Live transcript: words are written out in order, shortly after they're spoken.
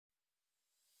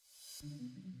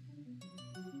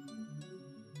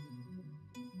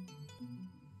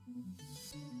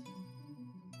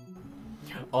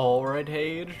Alright,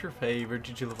 hey, it is your favorite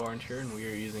GG Lavarn here, and we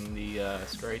are using the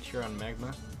straight here on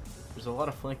Magma. There's a lot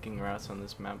of flanking routes on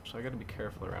this map, so I gotta be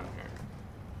careful around here.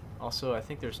 Also, I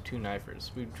think there's two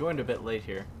knifers. We joined a bit late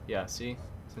here. Yeah, see?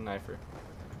 It's a knifer.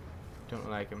 Don't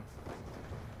like him.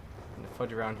 I'm gonna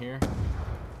fudge around here.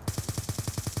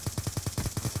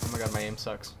 Oh my god, my aim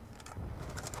sucks.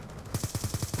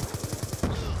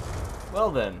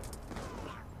 Well then.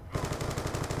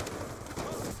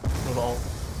 Lol.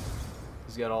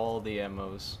 He's got all the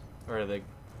ammos, or the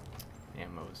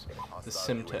ammos, the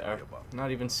Simtech, not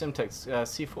even Simtech,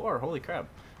 C4, holy crap,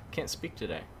 can't speak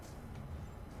today,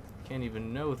 can't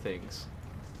even know things.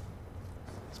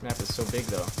 This map is so big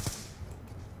though.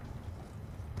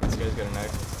 This guy's got a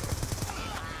knife.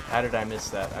 How did I miss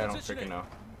that? I don't freaking know.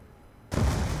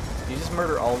 Did he just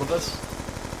murder all of us?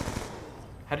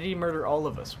 How did he murder all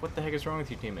of us? What the heck is wrong with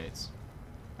you teammates?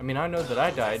 I mean, I know that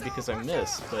I died because I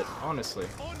missed, but honestly,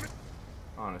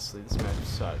 this map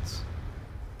sucks.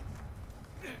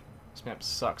 This map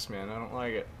sucks, man. I don't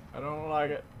like it. I don't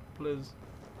like it. Please.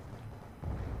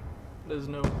 Please,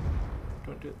 no.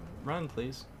 Don't do it. Run,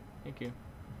 please. Thank you.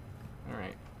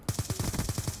 Alright.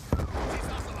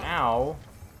 Ow.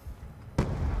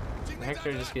 What the heck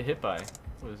did I just get hit by?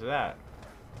 What was that?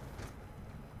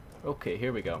 Okay,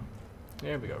 here we go.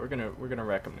 There we go. We're gonna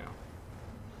wreck him now.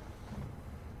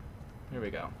 Here we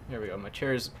go. Here we go. My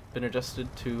chair's been adjusted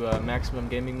to maximum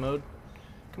gaming mode.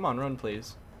 Come on, run,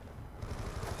 please.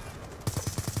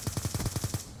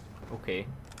 Okay,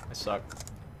 I suck.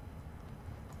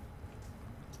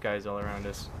 This guy's all around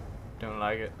us. Don't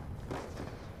like it.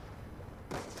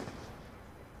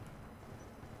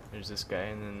 There's this guy,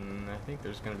 and then I think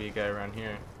there's gonna be a guy around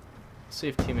here. See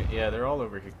if teammate. Yeah, they're all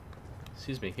over here.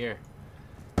 Excuse me, here.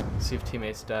 See if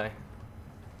teammates die.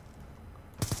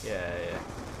 Yeah.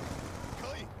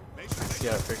 I see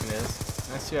how it freaking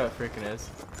is. I see how it freaking is.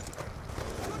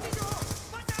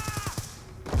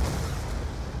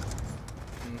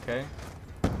 Okay.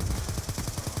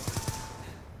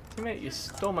 Teammate, you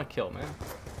stole my kill, man.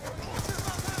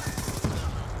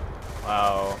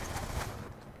 Wow.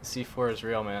 The C4 is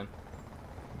real, man.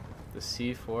 The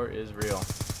C4 is real.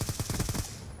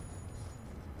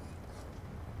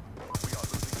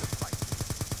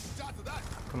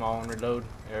 Come on, reload.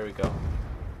 There we go.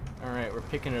 Alright, we're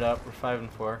picking it up. We're 5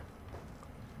 and 4.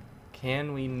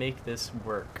 Can we make this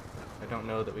work? I don't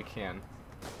know that we can.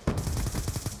 There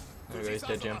we go, he's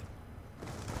dead, Jim.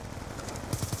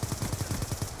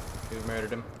 We murdered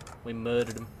him. We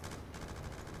murdered him.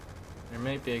 There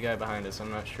might be a guy behind us, I'm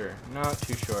not sure. Not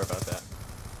too sure about that.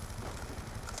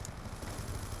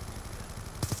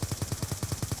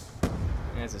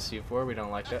 There's a C4, we don't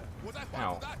like that.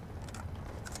 Ow.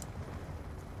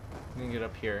 I'm gonna get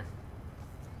up here.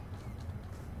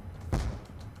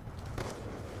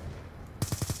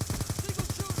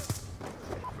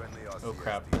 Oh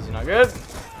crap, this is not good!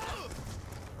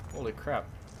 Holy crap.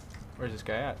 Where's this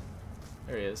guy at?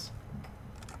 There he is.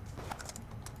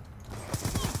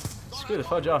 Screw the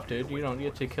fudge off, dude. You don't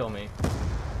get to kill me.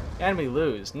 And we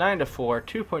lose. 9 to 4,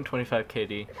 2.25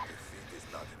 KD.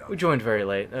 We joined very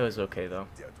late. That was okay, though.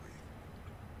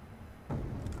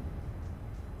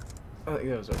 I think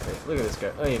that was okay. Look at this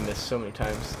guy. Oh, you missed so many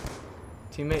times.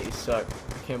 Teammate, you suck.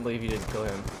 I can't believe you didn't kill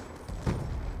him.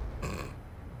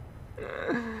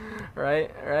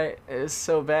 Right? It was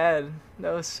so bad.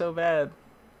 That was so bad.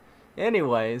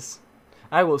 Anyways,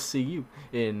 I will see you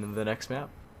in the next map.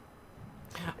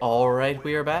 Alright,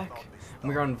 we are back.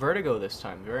 We're on Vertigo this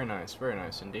time. Very nice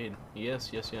indeed.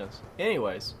 Yes.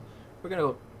 Anyways, we're gonna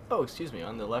go, oh, excuse me,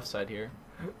 on the left side here.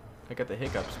 I got the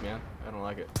hiccups, man. I don't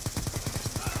like it. This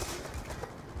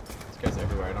guy's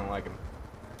everywhere. I don't like him.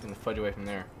 Getting the fudge away from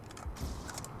there.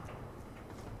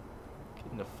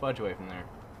 Getting the fudge away from there.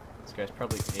 This guy's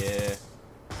probably, yeah.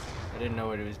 I didn't know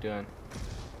what he was doing.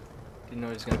 Didn't know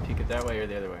he was gonna peek it that way or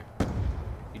the other way.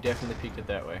 He definitely peeked it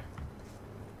that way.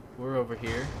 We're over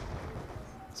here.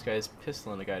 This guy's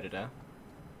pistoling a guy to death.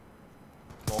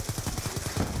 Well,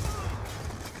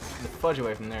 the fudge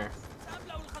away from there.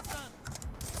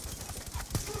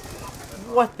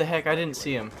 What the heck? I didn't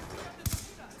see him.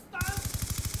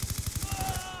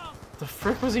 The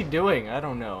frick was he doing? I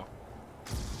don't know.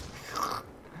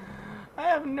 I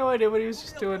have no idea what he was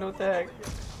just doing. What the heck?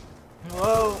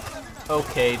 Whoa.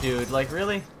 Okay, dude. Like,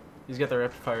 really? He's got the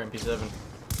rapid fire MP7.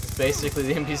 It's basically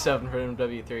the MP7 for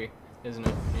MW3, isn't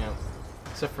it? Yeah.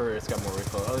 Except for it's got more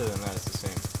recoil. Other than that, it's the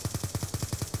same.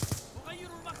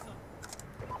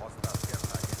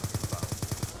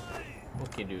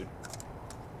 Okay, dude.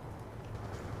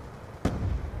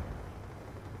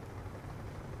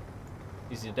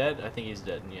 Is he dead? I think he's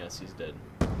dead. Yes, he's dead.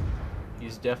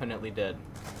 He's definitely dead.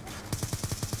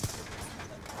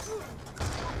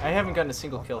 I haven't gotten a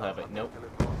single kill, have I? Nope.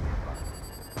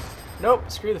 Nope,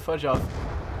 screw the fudge off.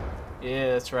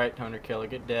 Yeah, that's right, Hunter Killer.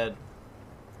 Get dead.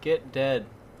 Get dead.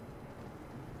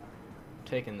 I'm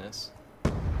taking this.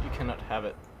 You cannot have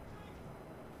it.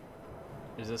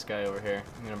 There's this guy over here.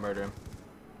 I'm gonna murder him.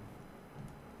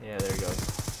 Yeah, there he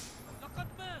goes.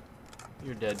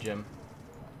 You're dead, Jim.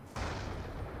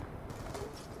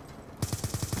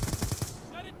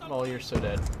 Oh, you're so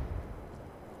dead.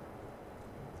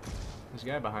 There's a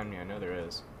guy behind me, I know there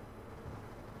is.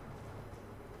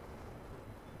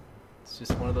 It's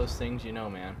just one of those things, you know,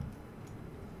 man.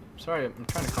 Sorry, I'm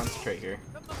trying to concentrate here.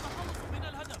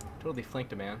 Totally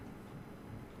flanked a man.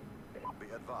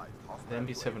 The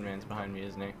MB7 man's behind me,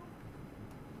 isn't he?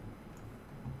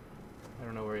 I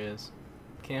don't know where he is.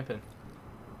 Camping.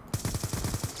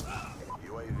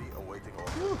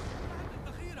 Whew.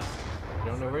 I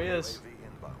don't know where he is.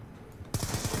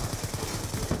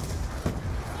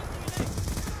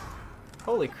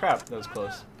 Holy crap, that was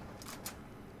close.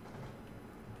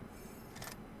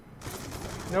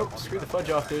 Nope, screw the fudge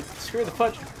off, dude. Screw the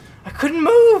fudge. I couldn't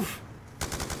move!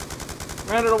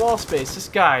 Ran out of wall space. This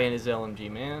guy and his LMG,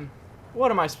 man.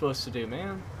 What am I supposed to do,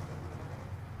 man?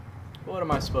 What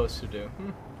am I supposed to do?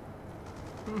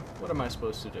 What am I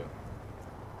supposed to do?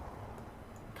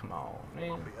 Come on,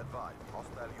 man.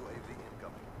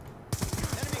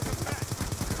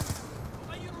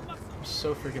 There's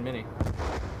so freaking many.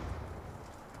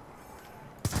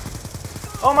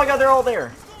 Oh my god, they're all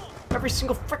there! Every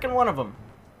single freaking one of them!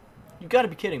 You gotta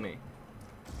be kidding me.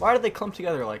 Why do they clump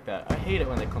together like that? I hate it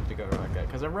when they clump together like that,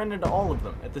 because I ran into all of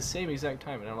them at the same exact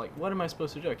time, and I'm like, what am I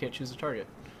supposed to do? I can't choose a target.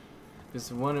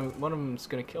 Because one of them's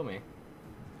gonna kill me.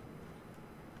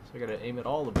 So I gotta aim at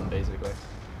all of them, basically.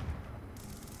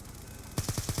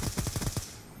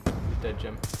 Dead,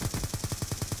 Jim.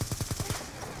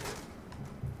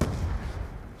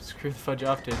 Screw the fudge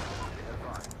off, dude.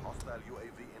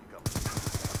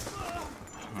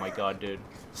 Oh my god, dude.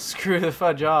 Screw the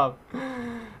fudge off.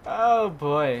 Oh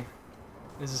boy.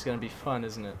 This is gonna be fun,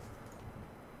 isn't it?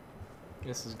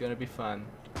 This is gonna be fun.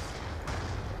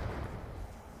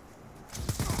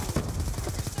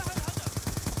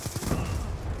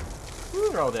 Woo,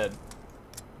 they're all dead.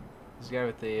 This guy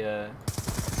with the, there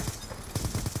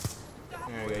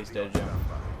we go, he's dead, Jim.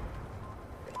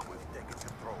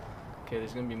 Okay,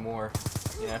 there's gonna be more.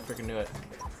 Yeah, I freaking knew it.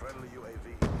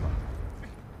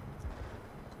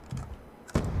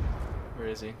 Where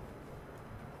is he?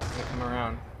 He's gonna come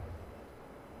around.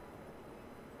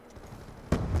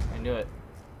 I knew it.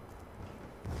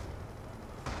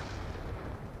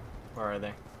 Where are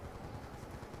they?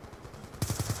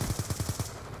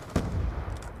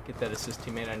 Get that assist,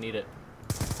 teammate. I need it.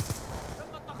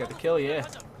 Got the kill, yeah.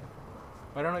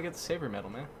 Why don't I get the saber medal,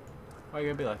 man? Why are you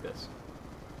gonna be like this?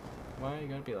 Why are you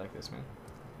gonna be like this, man?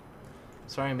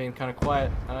 Sorry, I'm being kind of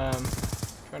quiet.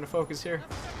 Trying to focus here.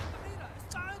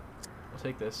 I'll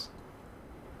take this.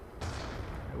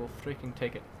 I will freaking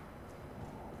take it.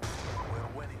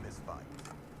 We're winning this fight.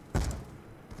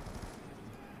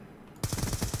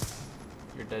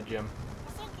 You're dead, Jim.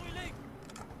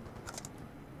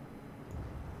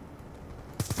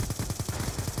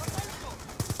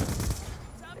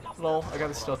 Lol, I got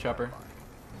the stealth chopper.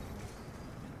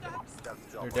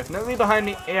 They're definitely behind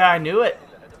me. Yeah, I knew it.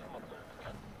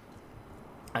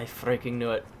 I freaking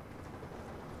knew it.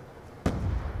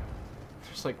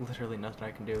 There's like literally nothing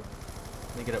I can do.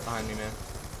 Let me get up behind me, man.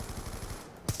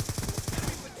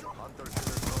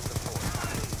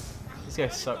 These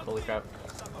guys suck, holy crap.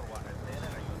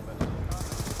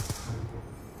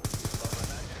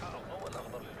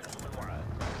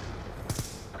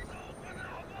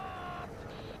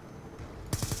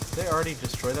 Did they already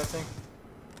destroy that thing?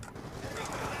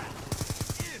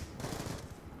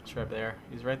 It's right there.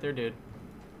 He's right there, dude.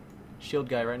 Shield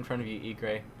guy right in front of you, E.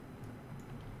 Gray.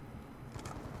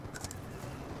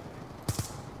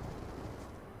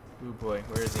 Ooh boy,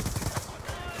 where is he?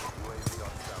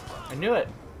 I knew it!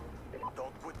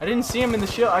 I didn't see him in the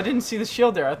shield. I didn't see the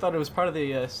shield there. I thought it was part of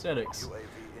the aesthetics.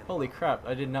 Holy crap,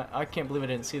 I did not. I can't believe I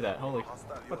didn't see that. Holy.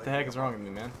 What the heck is wrong with me,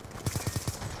 man?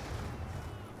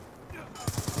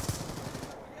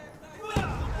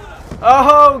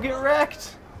 Oh, get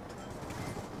wrecked!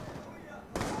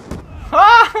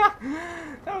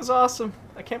 That was awesome.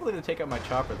 I can't believe they take out my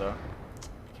chopper, though.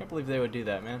 I can't believe they would do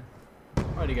that, man.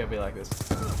 Why do you gotta be like this?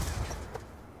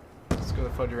 Let's go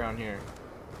fudge around here.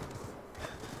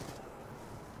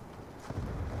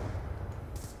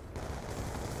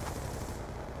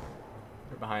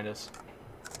 They're behind us.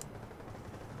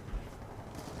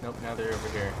 Nope, now they're over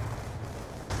here.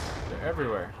 They're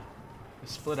everywhere. They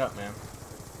split up, man.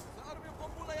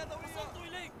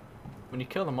 When you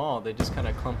kill them all, they just kind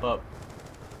of clump up.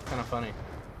 Kind of funny.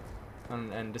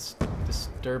 And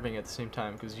disturbing at the same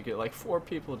time, because you get like 4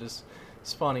 people just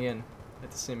spawning in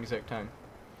at the same exact time.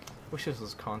 Wish this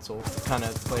was console kind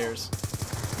of players.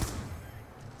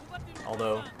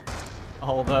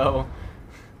 Although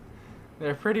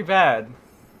they're pretty bad.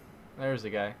 There's the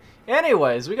guy.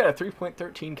 Anyways, we got a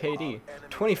 3.13 KD,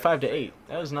 25 to 8.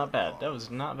 That was not bad. That was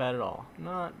not bad at all.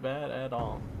 Not bad at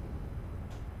all.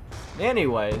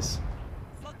 Anyways,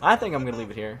 I think I'm gonna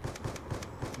leave it here.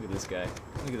 Look at this guy.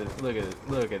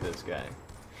 Look at this guy.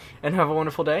 And have a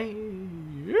wonderful day.